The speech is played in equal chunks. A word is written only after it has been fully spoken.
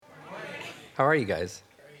How are you guys?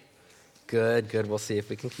 Good. We'll see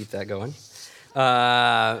if we can keep that going.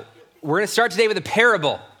 We're going to start today with a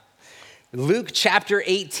parable. Luke chapter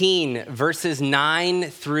 18, verses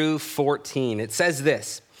 9 through 14. It says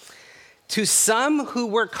this: "To some who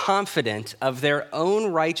were confident of their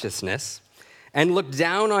own righteousness and looked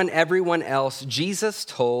down on everyone else, Jesus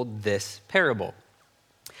told this parable.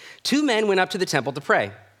 2 men went up to the temple to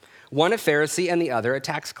pray, one a Pharisee and the other a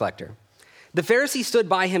tax collector. The Pharisee stood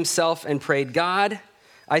by himself and prayed, 'God,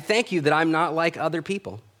 I thank you that I'm not like other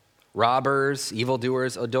people, robbers,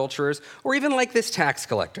 evildoers, adulterers, or even like this tax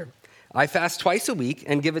collector. I fast twice a week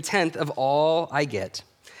and give a tenth of all I get.'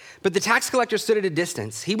 But the tax collector stood at a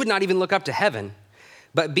distance. He would not even look up to heaven,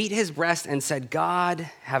 but beat his breast and said, 'God,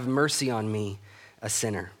 have mercy on me, a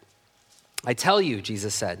sinner.' I tell you,"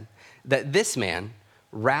 Jesus said, "that this man,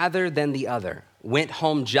 rather than the other, went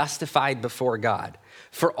home justified before God.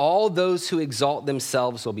 For all those who exalt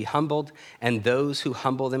themselves will be humbled, and those who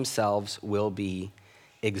humble themselves will be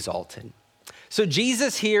exalted." So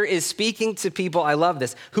Jesus here is speaking to people, I love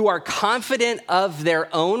this, who are confident of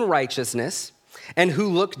their own righteousness and who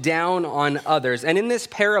look down on others. And in this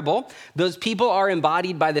parable, those people are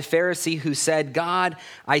embodied by the Pharisee who said, "God,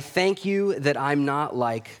 I thank you that I'm not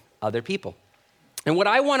like other people." And what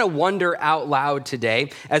I want to wonder out loud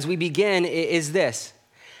today as we begin is this: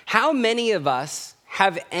 how many of us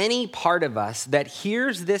have any part of us that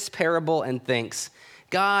hears this parable and thinks,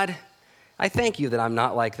 "God, I thank you that I'm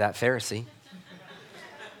not like that Pharisee"?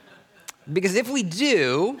 Because if we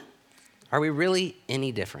do, are we really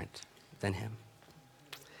any different than him?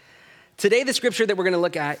 Today, the scripture that we're going to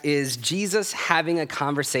look at is Jesus having a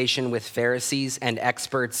conversation with Pharisees and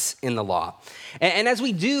experts in the law. And as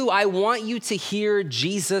we do, I want you to hear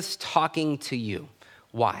Jesus talking to you.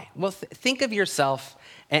 Why? Well, think of yourself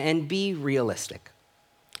and be realistic.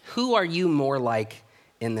 Who are you more like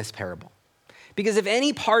in this parable? Because if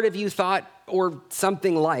any part of you thought or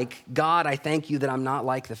something like, "God, I thank you that I'm not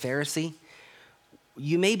like the Pharisee,"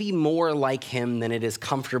 you may be more like him than it is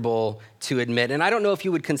comfortable to admit. And I don't know if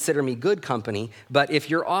you would consider me good company, but if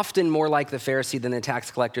you're often more like the Pharisee than the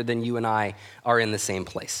tax collector, then you and I are in the same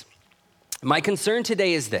place. My concern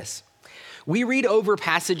today is this: we read over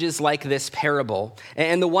passages like this parable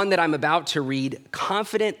and the one that I'm about to read,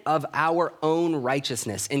 confident of our own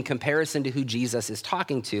righteousness in comparison to who Jesus is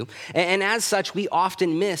talking to. And as such, we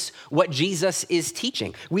often miss what Jesus is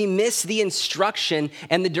teaching. We miss the instruction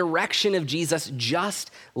and the direction of Jesus, just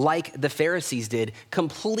like the Pharisees did,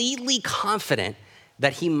 completely confident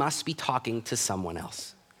that he must be talking to someone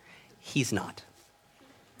else. He's not.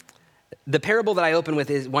 The parable that I open with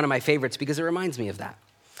is one of my favorites because it reminds me of that.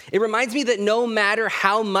 It reminds me that no matter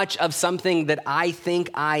how much of something that I think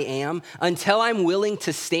I am, until I'm willing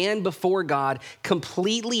to stand before God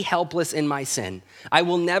completely helpless in my sin, I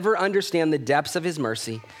will never understand the depths of his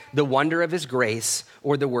mercy, the wonder of his grace,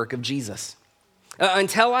 or the work of Jesus.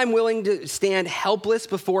 Until I'm willing to stand helpless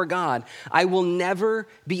before God, I will never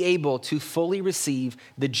be able to fully receive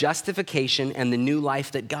the justification and the new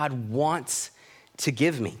life that God wants to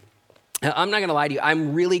give me. I'm not going to lie to you.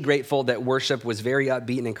 I'm really grateful that worship was very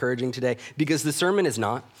upbeat and encouraging today, because the sermon is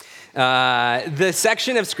not. The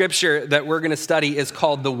section of scripture that we're going to study is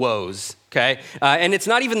called the woes, okay? And it's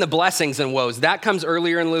not even the blessings and woes. That comes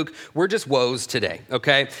earlier in Luke. We're just woes today,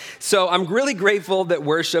 okay? So I'm really grateful that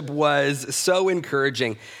worship was so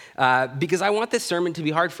encouraging because I want this sermon to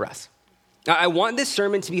be hard for us. I want this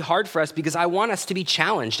sermon to be hard for us because I want us to be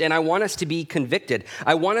challenged and I want us to be convicted.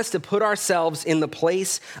 I want us to put ourselves in the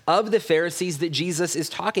place of the Pharisees that Jesus is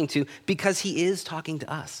talking to, because he is talking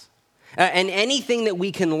to us. And anything that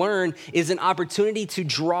we can learn is an opportunity to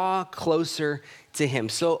draw closer to him.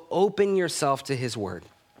 So open yourself to his word.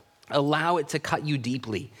 Allow it to cut you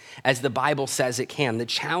deeply, as the Bible says it can. The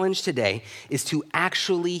challenge today is to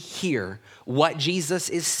actually hear what Jesus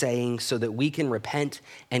is saying so that we can repent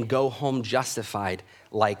and go home justified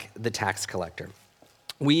like the tax collector.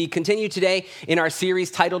 We continue today in our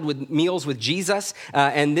series titled "With Meals with Jesus,"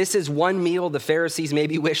 and this is one meal the Pharisees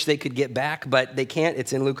maybe wish they could get back, but they can't.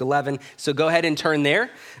 It's in Luke 11, so go ahead and turn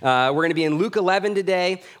there. We're going to be in Luke 11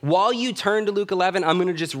 today. While you turn to Luke 11, I'm going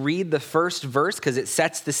to just read the first verse because it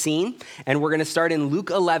sets the scene, and we're going to start in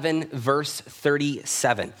Luke 11, verse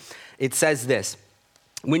 37. It says this: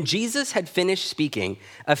 "When Jesus had finished speaking,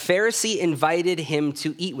 a Pharisee invited him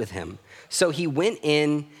to eat with him, so he went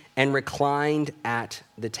in and reclined at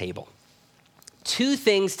the table." 2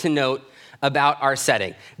 things to note about our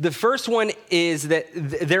setting. The first one is that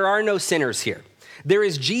there are no sinners here. There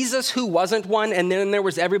is Jesus who wasn't one, and then there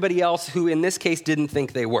was everybody else who in this case didn't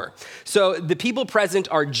think they were. So the people present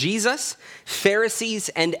are Jesus, Pharisees,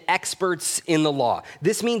 and experts in the law.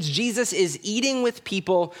 This means Jesus is eating with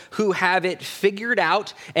people who have it figured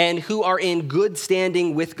out and who are in good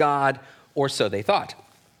standing with God, or so they thought.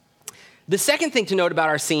 The second thing to note about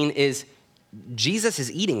our scene is Jesus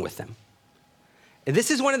is eating with them.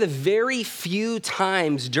 This is one of the very few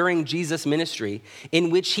times during Jesus' ministry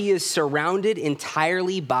in which he is surrounded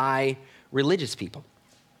entirely by religious people.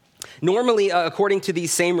 Normally, according to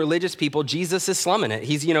these same religious people, Jesus is slumming it.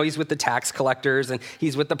 He's with the tax collectors and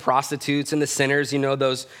he's with the prostitutes and the sinners,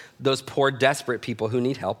 those poor, desperate people who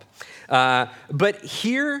need help. But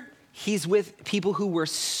here, he's with people who were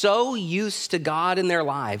so used to God in their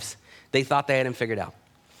lives, they thought they had him figured out.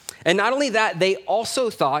 And not only that, they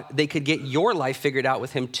also thought they could get your life figured out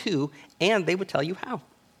with him too, and they would tell you how.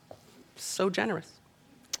 So generous.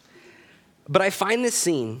 But I find this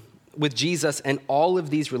scene with Jesus and all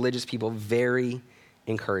of these religious people very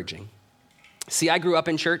encouraging. See, I grew up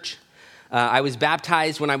in church. I was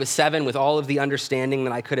baptized when I was 7 with all of the understanding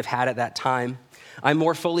that I could have had at that time. I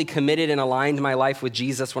more fully committed and aligned my life with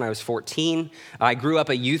Jesus when I was 14. I grew up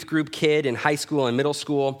a youth group kid in high school and middle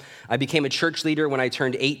school. I became a church leader when I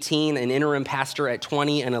turned 18, an interim pastor at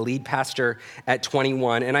 20, and a lead pastor at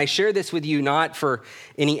 21. And I share this with you not for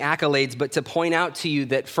any accolades, but to point out to you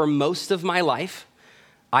that for most of my life,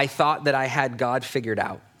 I thought that I had God figured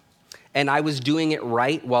out. And I was doing it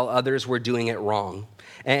right while others were doing it wrong.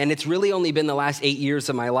 And it's really only been the last 8 years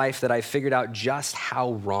of my life that I figured out just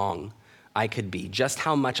how wrong I could be, just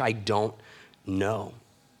how much I don't know.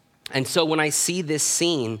 And so when I see this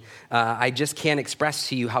scene, I just can't express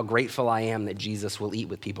to you how grateful I am that Jesus will eat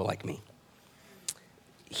with people like me.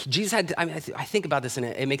 Jesus had, I think about this and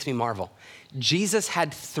it makes me marvel. Jesus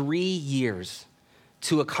had 3 years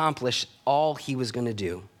to accomplish all he was going to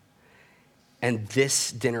do. And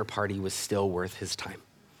this dinner party was still worth his time.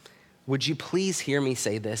 Would you please hear me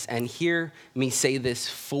say this and hear me say this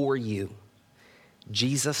for you?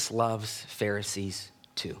 Jesus loves Pharisees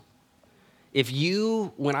too. If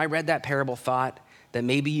you, when I read that parable, thought that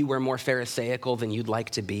maybe you were more Pharisaical than you'd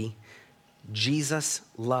like to be, Jesus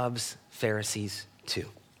loves Pharisees too.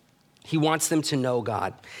 He wants them to know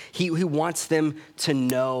God. He wants them to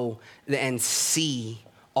know and see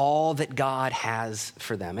all that God has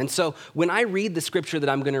for them. And so when I read the scripture that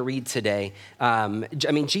I'm going to read today,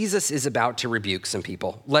 Jesus is about to rebuke some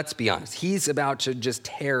people. Let's be honest. He's about to just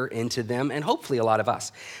tear into them and hopefully a lot of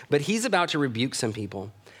us. But he's about to rebuke some people.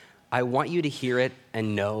 I want you to hear it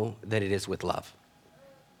and know that it is with love.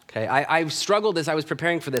 Okay, I struggled as I was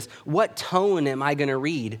preparing for this. What tone am I going to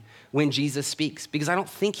read when Jesus speaks? Because I don't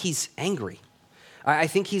think he's angry. I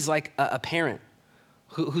think he's like a parent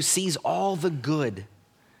who sees all the good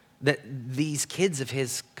that these kids of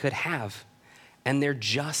his could have, and they're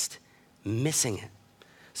just missing it.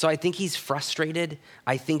 So I think he's frustrated.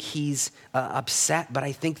 I think he's upset, but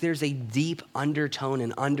I think there's a deep undertone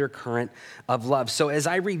and undercurrent of love. So as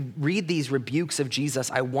I read these rebukes of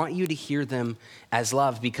Jesus, I want you to hear them as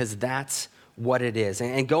love because that's what it is.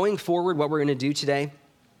 And going forward, what we're going to do today,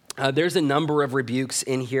 there's a number of rebukes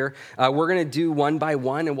in here. We're going to do one by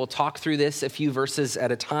one, and we'll talk through this a few verses at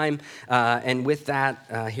a time. And with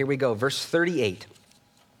that, here we go. Verse 38.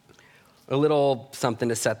 A little something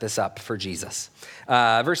to set this up for Jesus.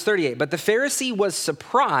 Verse 38, but the Pharisee was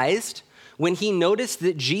surprised when he noticed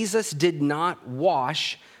that Jesus did not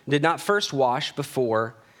first wash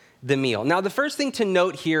before the meal. Now, the first thing to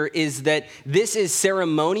note here is that this is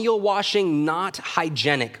ceremonial washing, not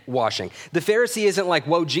hygienic washing. The Pharisee isn't like,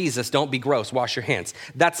 whoa, Jesus, don't be gross, wash your hands.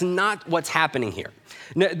 That's not what's happening here.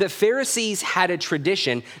 No, the Pharisees had a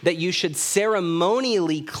tradition that you should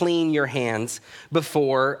ceremonially clean your hands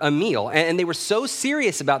before a meal. And they were so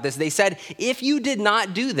serious about this, they said, if you did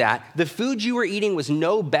not do that, the food you were eating was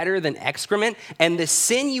no better than excrement, and the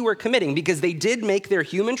sin you were committing, because they did make their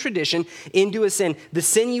human tradition into a sin, the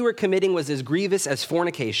sin you were committing was as grievous as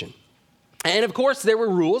fornication. And of course, there were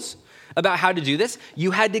rules about how to do this.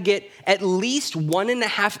 You had to get at least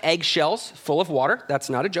 1.5 eggshells full of water. That's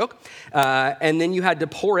not a joke. And then you had to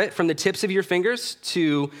pour it from the tips of your fingers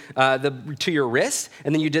to your wrist.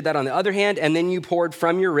 And then you did that on the other hand. And then you poured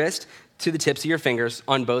from your wrist to the tips of your fingers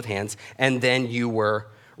on both hands. And then you were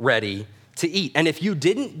ready to eat. And if you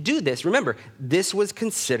didn't do this, remember, this was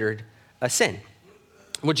considered a sin.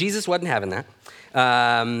 Well, Jesus wasn't having that.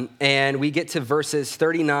 And we get to verses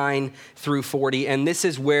 39 through 40, and this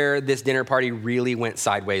is where this dinner party really went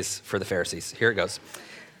sideways for the Pharisees. Here it goes.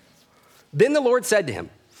 Then the Lord said to him,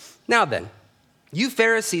 now then, you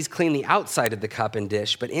Pharisees clean the outside of the cup and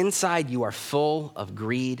dish, but inside you are full of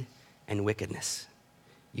greed and wickedness.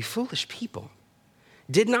 You foolish people.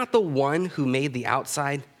 Did not the one who made the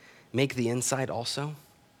outside make the inside also?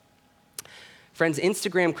 Friends,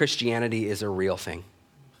 Instagram Christianity is a real thing.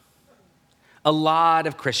 A lot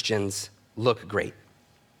of Christians look great,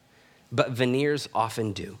 but veneers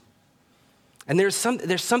often do. And there's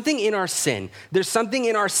something in our sin, there's something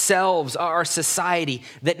in ourselves, our society,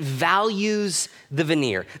 that values the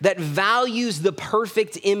veneer, that values the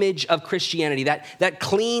perfect image of Christianity, that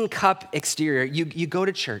clean cup exterior. You go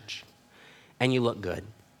to church and you look good.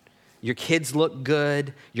 Your kids look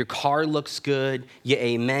good, your car looks good, you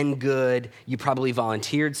amen good, you probably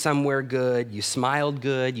volunteered somewhere good, you smiled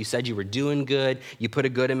good, you said you were doing good, you put a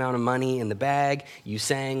good amount of money in the bag, you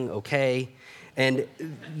sang okay. And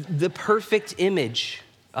the perfect image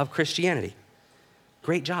of Christianity.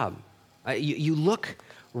 Great job. You look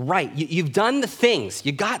right. You've done the things.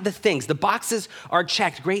 You got the things. The boxes are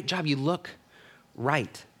checked. Great job. You look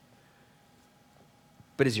right.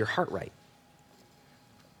 But is your heart right?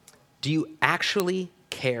 Do you actually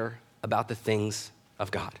care about the things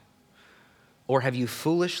of God? Or have you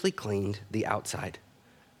foolishly cleaned the outside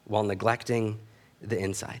while neglecting the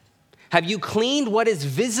inside? Have you cleaned what is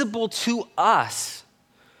visible to us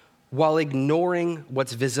while ignoring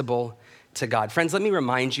what's visible to God? Friends, let me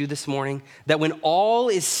remind you this morning that when all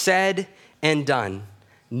is said and done,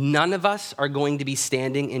 none of us are going to be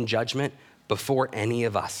standing in judgment before any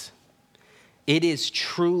of us. It is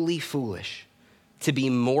truly foolish to be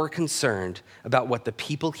more concerned about what the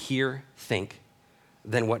people here think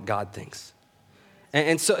than what God thinks.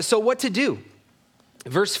 And so what to do?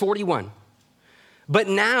 Verse 41, but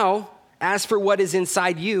now, as for what is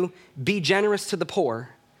inside you, be generous to the poor,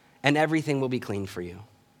 and everything will be clean for you.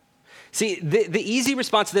 See, the easy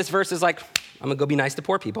response to this verse is like, I'm gonna go be nice to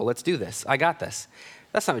poor people. Let's do this. I got this.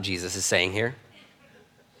 That's not what Jesus is saying here.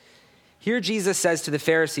 Here Jesus says to the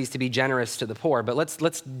Pharisees to be generous to the poor, but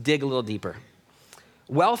let's dig a little deeper.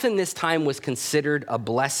 Wealth in this time was considered a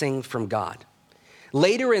blessing from God.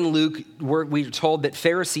 Later in Luke, we're told that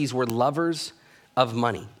Pharisees were lovers of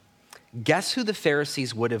money. Guess who the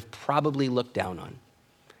Pharisees would have probably looked down on?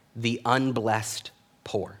 The unblessed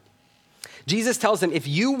poor. Jesus tells them, if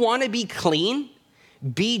you want to be clean,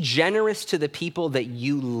 be generous to the people that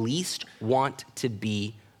you least want to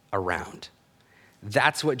be around.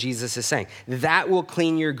 That's what Jesus is saying. That will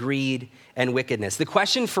clean your greed and wickedness. The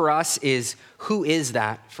question for us is, who is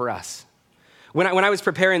that for us? When I was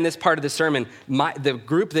preparing this part of the sermon, the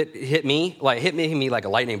group that hit me like a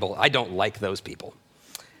lightning bolt. I don't like those people.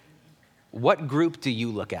 What group do you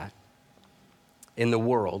look at in the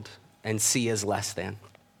world and see as less than?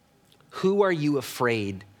 Who are you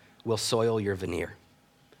afraid will soil your veneer?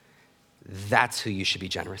 That's who you should be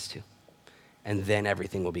generous to. And then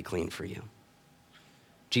everything will be clean for you.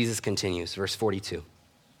 Jesus continues, verse 42.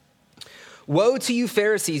 Woe to you,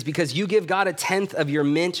 Pharisees, because you give God a tenth of your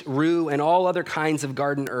mint, rue, and all other kinds of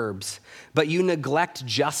garden herbs, but you neglect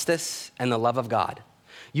justice and the love of God.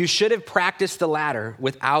 You should have practiced the latter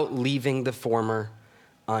without leaving the former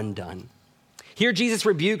undone. Here, Jesus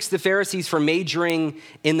rebukes the Pharisees for majoring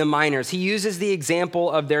in the minors. He uses the example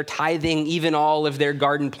of their tithing even all of their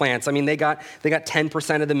garden plants. I mean, they got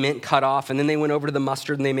 10% of the mint cut off, and then they went over to the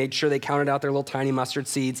mustard, and they made sure they counted out their little tiny mustard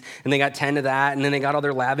seeds, and they got 10 of that, and then they got all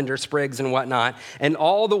their lavender sprigs and whatnot. And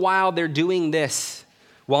all the while, they're doing this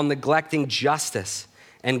while neglecting justice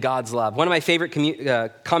and God's love. One of my favorite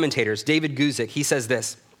commentators, David Guzik, he says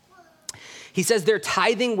this. He says their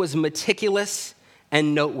tithing was meticulous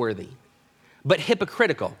and noteworthy, but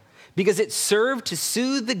hypocritical, because it served to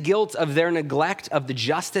soothe the guilt of their neglect of the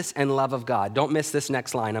justice and love of God. Don't miss this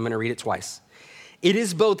next line. I'm going to read it twice. It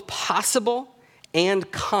is both possible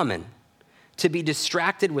and common to be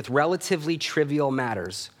distracted with relatively trivial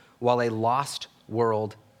matters while a lost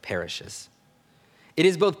world perishes. It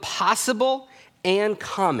is both possible and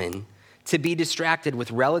common to be distracted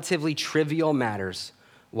with relatively trivial matters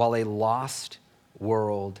while a lost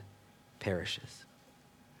world perishes.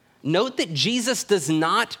 Note that Jesus does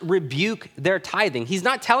not rebuke their tithing. He's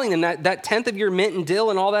not telling them that tenth of your mint and dill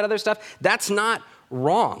and all that other stuff, that's not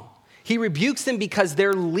wrong. He rebukes them because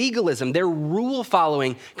their legalism, their rule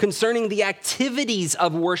following concerning the activities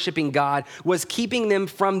of worshiping God was keeping them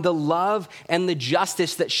from the love and the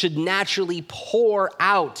justice that should naturally pour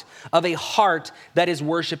out of a heart that is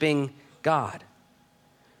worshiping God.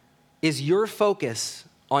 Is your focus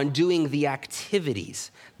on doing the activities,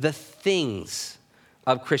 the things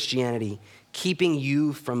of Christianity, keeping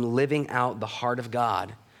you from living out the heart of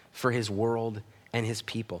God for his world and his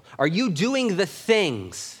people? Are you doing the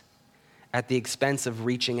things at the expense of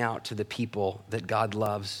reaching out to the people that God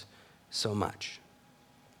loves so much?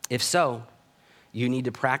 If so, you need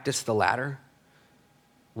to practice the latter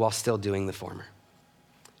while still doing the former.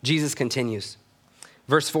 Jesus continues,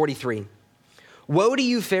 verse 43. Woe to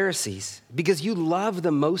you, Pharisees, because you love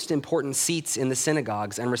the most important seats in the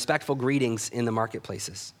synagogues and respectful greetings in the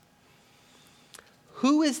marketplaces.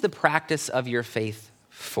 Who is the practice of your faith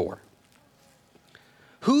for?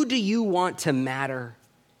 Who do you want to matter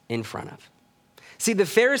in front of? See, the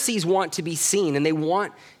Pharisees want to be seen and they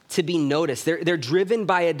want to be noticed. They're driven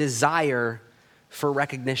by a desire for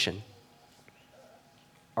recognition.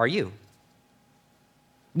 Are you?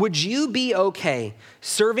 Would you be okay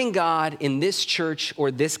serving God in this church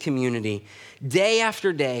or this community day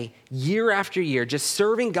after day, year after year, just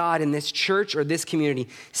serving God in this church or this community,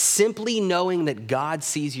 simply knowing that God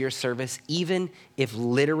sees your service, even if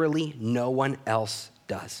literally no one else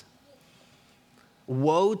does?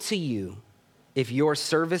 Woe to you if your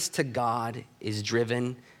service to God is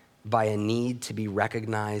driven by a need to be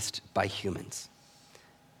recognized by humans.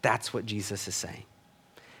 That's what Jesus is saying.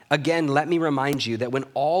 Again, let me remind you that when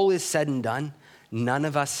all is said and done, none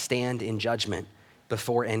of us stand in judgment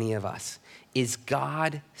before any of us. Is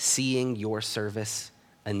God seeing your service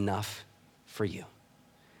enough for you?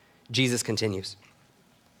 Jesus continues.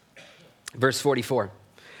 Verse 44.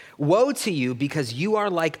 Woe to you because you are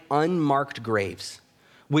like unmarked graves,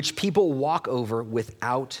 which people walk over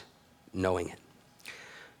without knowing it.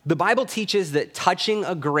 The Bible teaches that touching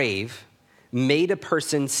a grave made a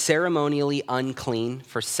person ceremonially unclean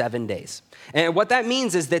for 7 days. And what that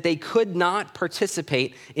means is that they could not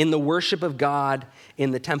participate in the worship of God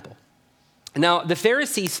in the temple. Now, the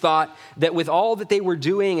Pharisees thought that with all that they were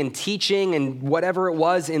doing and teaching and whatever it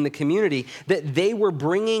was in the community, that they were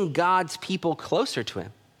bringing God's people closer to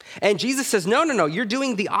him. And Jesus says, no, you're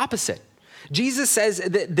doing the opposite. Jesus says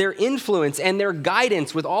that their influence and their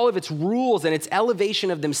guidance with all of its rules and its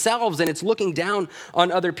elevation of themselves and its looking down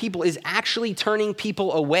on other people is actually turning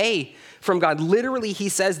people away from God. Literally, he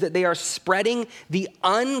says that they are spreading the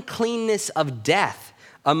uncleanness of death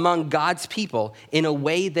among God's people in a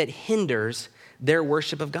way that hinders their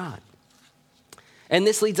worship of God. And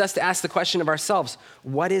this leads us to ask the question of ourselves,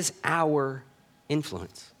 what is our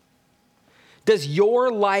influence? Does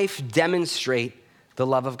your life demonstrate the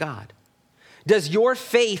love of God? Does your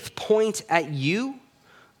faith point at you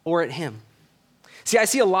or at him? See, I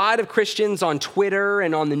see a lot of Christians on Twitter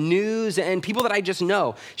and on the news and people that I just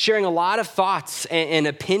know sharing a lot of thoughts and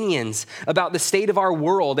opinions about the state of our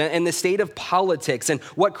world and the state of politics and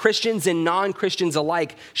what Christians and non-Christians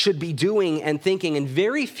alike should be doing and thinking. And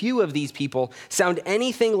very few of these people sound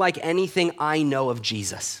anything like anything I know of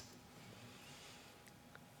Jesus.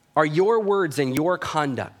 Are your words and your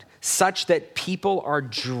conduct such that people are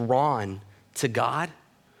drawn to God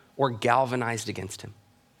or galvanized against him?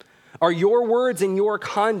 Are your words and your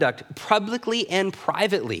conduct publicly and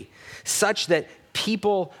privately such that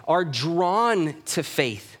people are drawn to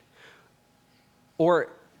faith? Or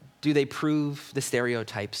do they prove the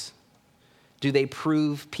stereotypes? Do they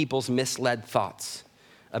prove people's misled thoughts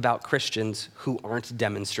about Christians who aren't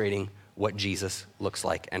demonstrating what Jesus looks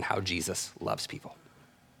like and how Jesus loves people?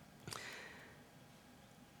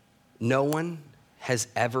 No one has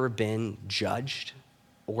ever been judged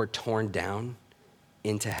or torn down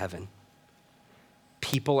into heaven.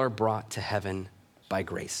 People are brought to heaven by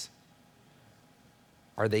grace.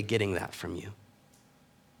 Are they getting that from you?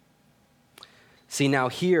 See, now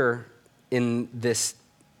here in this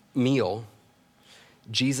meal,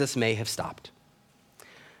 Jesus may have stopped.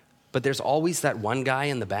 But there's always that one guy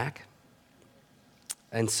in the back.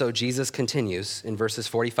 And so Jesus continues in verses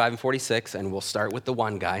 45 and 46, and we'll start with the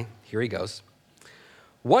one guy. Here he goes.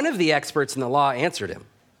 One of the experts in the law answered him,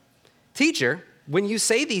 "Teacher, when you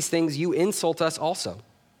say these things, you insult us also."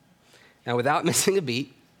 Now, without missing a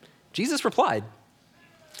beat, Jesus replied,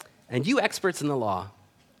 "And you experts in the law,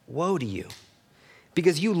 woe to you,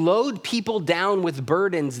 because you load people down with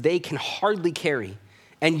burdens they can hardly carry,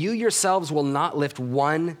 and you yourselves will not lift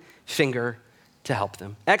one finger to help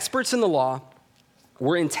them." Experts in the law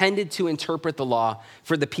were intended to interpret the law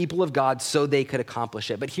for the people of God so they could accomplish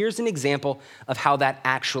it. But here's an example of how that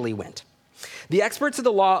actually went. The experts of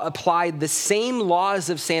the law applied the same laws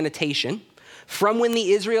of sanitation from when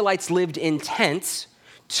the Israelites lived in tents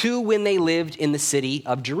to when they lived in the city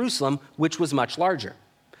of Jerusalem, which was much larger.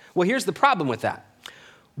 Well, here's the problem with that.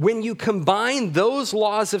 When you combine those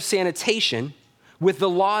laws of sanitation with the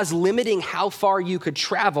laws limiting how far you could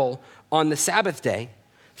travel on the Sabbath day,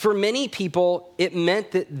 for many people, it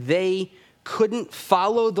meant that they couldn't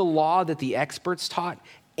follow the law that the experts taught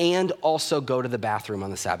and also go to the bathroom on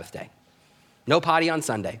the Sabbath day. No potty on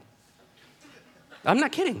Sunday. I'm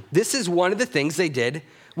not kidding. This is one of the things they did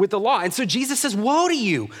with the law. And so Jesus says, woe to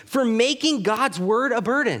you for making God's word a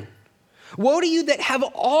burden. Woe to you that have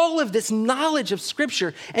all of this knowledge of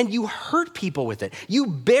Scripture and you hurt people with it. You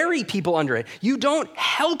bury people under it. You don't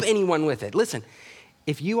help anyone with it. Listen,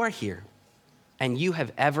 if you are here and you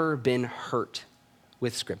have ever been hurt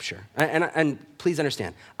with Scripture, and please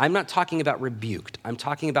understand, I'm not talking about rebuked. I'm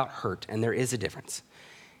talking about hurt, and there is a difference.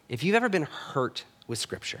 If you've ever been hurt with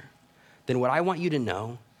Scripture, then what I want you to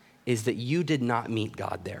know is that you did not meet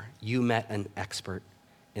God there. You met an expert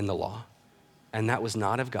in the law, and that was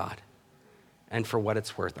not of God. And for what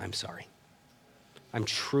it's worth, I'm sorry. I'm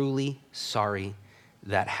truly sorry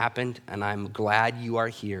that happened, and I'm glad you are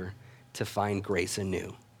here to find grace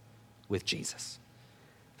anew with Jesus.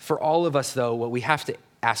 For all of us, though, what we have to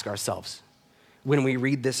ask ourselves when we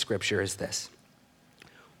read this Scripture is this: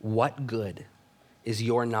 what good is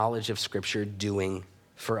your knowledge of Scripture doing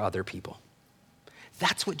for other people?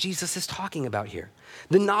 That's what Jesus is talking about here.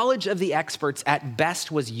 The knowledge of the experts at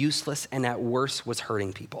best was useless and at worst was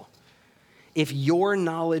hurting people. If your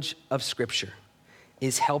knowledge of Scripture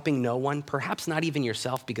is helping no one, perhaps not even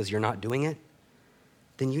yourself because you're not doing it,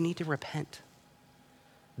 then you need to repent.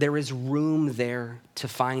 There is room there to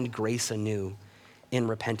find grace anew in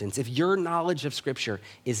repentance. If your knowledge of Scripture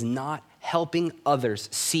is not helping others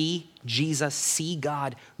see Jesus, see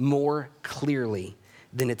God more clearly,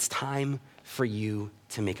 then it's time for you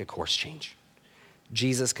to make a course change.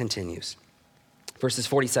 Jesus continues, verses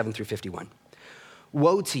 47 through 51.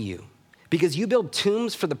 Woe to you, because you build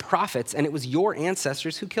tombs for the prophets, and it was your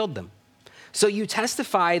ancestors who killed them. So you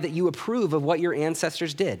testify that you approve of what your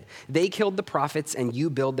ancestors did. They killed the prophets, and you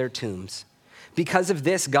build their tombs. Because of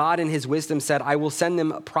this, God in his wisdom said, I will send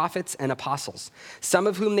them prophets and apostles, some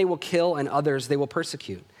of whom they will kill and others they will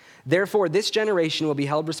persecute. Therefore, this generation will be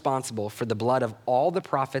held responsible for the blood of all the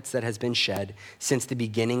prophets that has been shed since the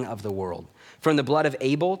beginning of the world, from the blood of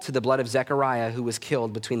Abel to the blood of Zechariah, who was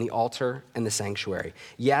killed between the altar and the sanctuary.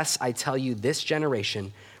 Yes, I tell you, this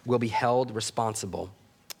generation will be held responsible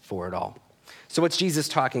for it all. So what's Jesus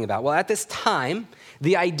talking about? Well, at this time,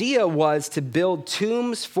 the idea was to build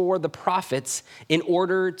tombs for the prophets in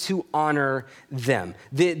order to honor them.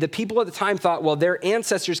 The people at the time thought, well, their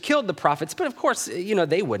ancestors killed the prophets, but of course,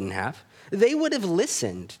 they wouldn't have. They would have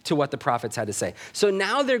listened to what the prophets had to say. So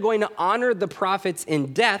now they're going to honor the prophets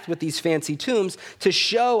in death with these fancy tombs to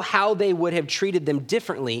show how they would have treated them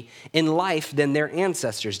differently in life than their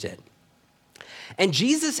ancestors did. And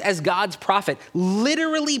Jesus, as God's prophet,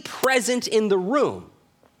 literally present in the room,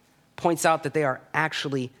 points out that they are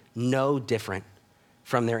actually no different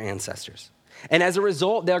from their ancestors. And as a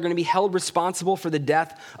result, they're going to be held responsible for the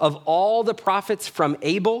death of all the prophets from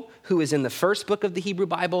Abel, who is in the first book of the Hebrew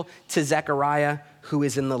Bible, to Zechariah, who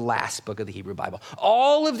is in the last book of the Hebrew Bible.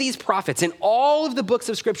 All of these prophets in all of the books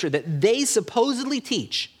of Scripture that they supposedly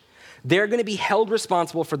teach, they're going to be held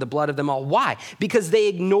responsible for the blood of them all. Why? Because they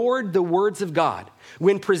ignored the words of God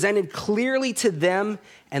when presented clearly to them,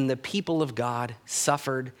 and the people of God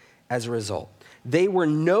suffered as a result. They were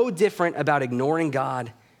no different about ignoring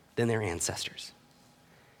God than their ancestors.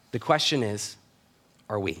 The question is,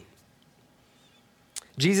 are we?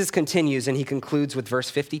 Jesus continues and he concludes with verse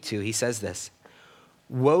 52. He says this: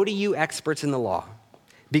 Woe to you, experts in the law,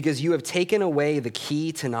 because you have taken away the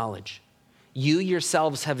key to knowledge. You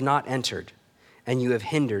yourselves have not entered, and you have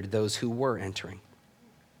hindered those who were entering.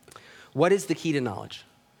 What is the key to knowledge?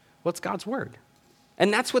 Well, it's God's word.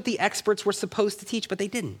 And that's what the experts were supposed to teach, but they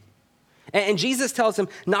didn't. And Jesus tells them,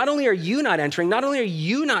 not only are you not entering, not only are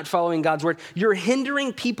you not following God's word, you're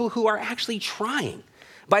hindering people who are actually trying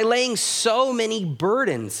by laying so many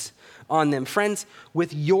burdens on them. Friends,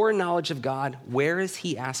 with your knowledge of God, where is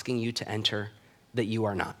he asking you to enter that you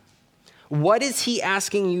are not? What is he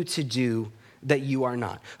asking you to do that you are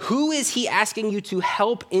not? Who is he asking you to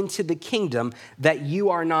help into the kingdom that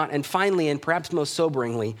you are not? And finally, and perhaps most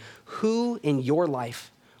soberingly, who in your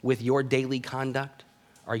life with your daily conduct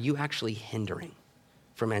are you actually hindering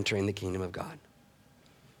from entering the kingdom of God?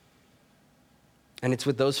 And it's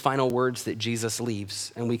with those final words that Jesus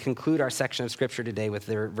leaves. And we conclude our section of scripture today with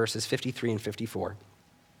their verses 53 and 54,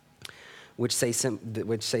 which say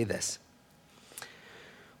this.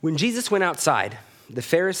 When Jesus went outside, the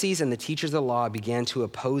Pharisees and the teachers of the law began to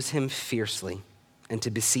oppose him fiercely and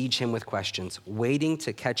to besiege him with questions, waiting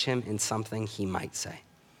to catch him in something he might say.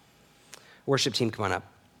 Worship team, come on up.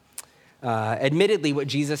 Admittedly, what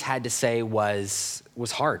Jesus had to say was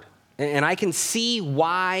hard. And I can see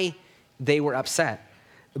why they were upset.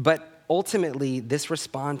 But ultimately, this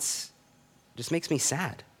response just makes me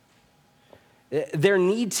sad. their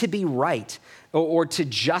need to be right or to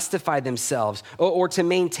justify themselves or to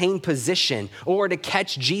maintain position or to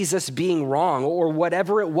catch Jesus being wrong or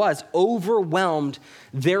whatever it was overwhelmed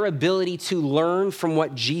their ability to learn from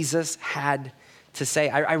what Jesus had to say.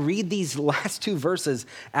 I read these last two verses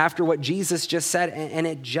after what Jesus just said, and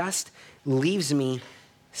it just leaves me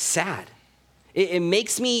sad. It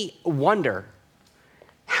makes me wonder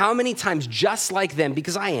how many times, just like them,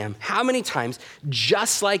 because I am, how many times,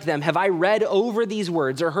 just like them, have I read over these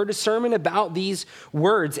words or heard a sermon about these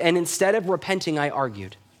words, and instead of repenting, I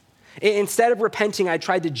argued? Instead of repenting, I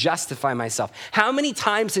tried to justify myself. How many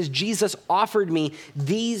times has Jesus offered me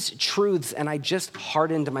these truths, and I just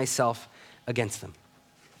hardened myself against them?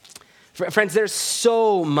 Friends, there's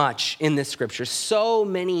so much in this scripture, so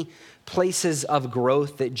many places of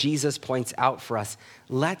growth that Jesus points out for us.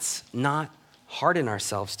 Let's not harden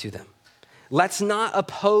ourselves to them. Let's not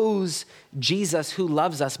oppose Jesus who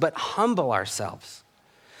loves us, but humble ourselves.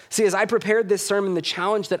 See, as I prepared this sermon, the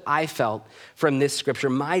challenge that I felt from this scripture,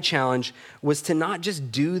 my challenge was to not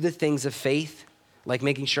just do the things of faith, like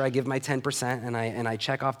making sure I give my 10% and I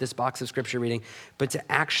check off this box of scripture reading, but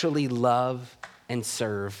to actually love and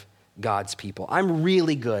serve God's people. I'm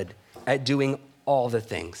really good at doing all the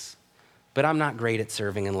things, but I'm not great at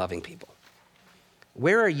serving and loving people.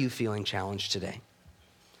 Where are you feeling challenged today?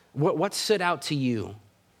 What stood out to you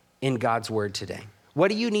in God's word today? What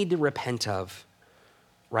do you need to repent of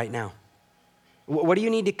right now? What do you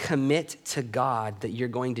need to commit to God that you're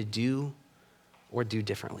going to do or do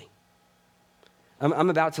differently? I'm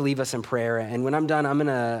about to leave us in prayer, and when I'm done,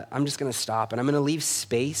 I'm just gonna stop, and I'm gonna leave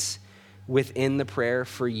space within the prayer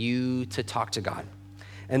for you to talk to God.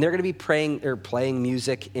 And they're gonna be praying or playing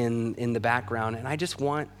music in the background, and I just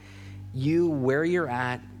want you, where you're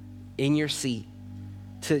at, in your seat,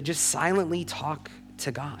 to just silently talk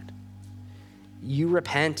to God. You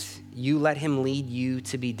repent, you let him lead you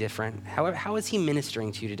to be different. However, how is he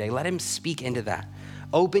ministering to you today? Let him speak into that.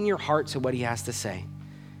 Open your heart to what he has to say.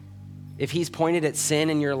 If he's pointed at sin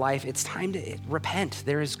in your life, it's time to repent.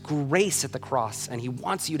 There is grace at the cross, and he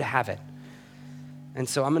wants you to have it. And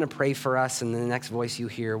so I'm gonna pray for us, and the next voice you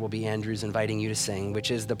hear will be Andrew's inviting you to sing,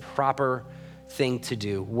 which is the proper thing to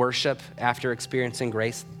do. Worship after experiencing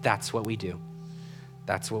grace, that's what we do.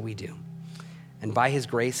 That's what we do. And by his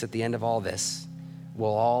grace at the end of all this,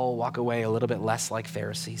 we'll all walk away a little bit less like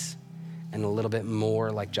Pharisees and a little bit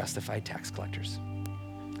more like justified tax collectors.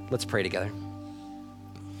 Let's pray together.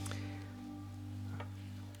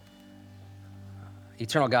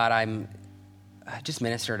 Eternal God, just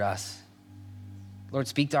minister to us. Lord,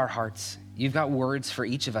 speak to our hearts. You've got words for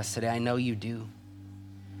each of us today. I know you do.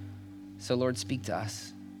 So Lord, speak to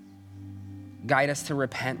us. Guide us to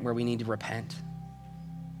repent where we need to repent.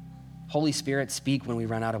 Holy Spirit, speak when we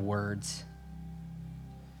run out of words.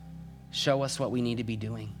 Show us what we need to be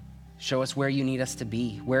doing. Show us where you need us to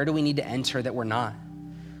be. Where do we need to enter that we're not?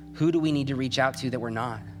 Who do we need to reach out to that we're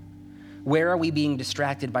not? Where are we being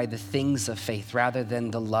distracted by the things of faith rather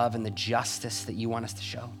than the love and the justice that you want us to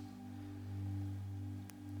show?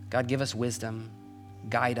 God, give us wisdom.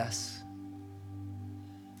 Guide us.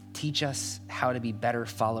 Teach us how to be better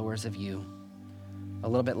followers of you. A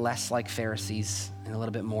little bit less like Pharisees and a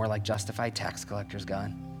little bit more like justified tax collectors,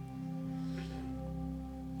 God.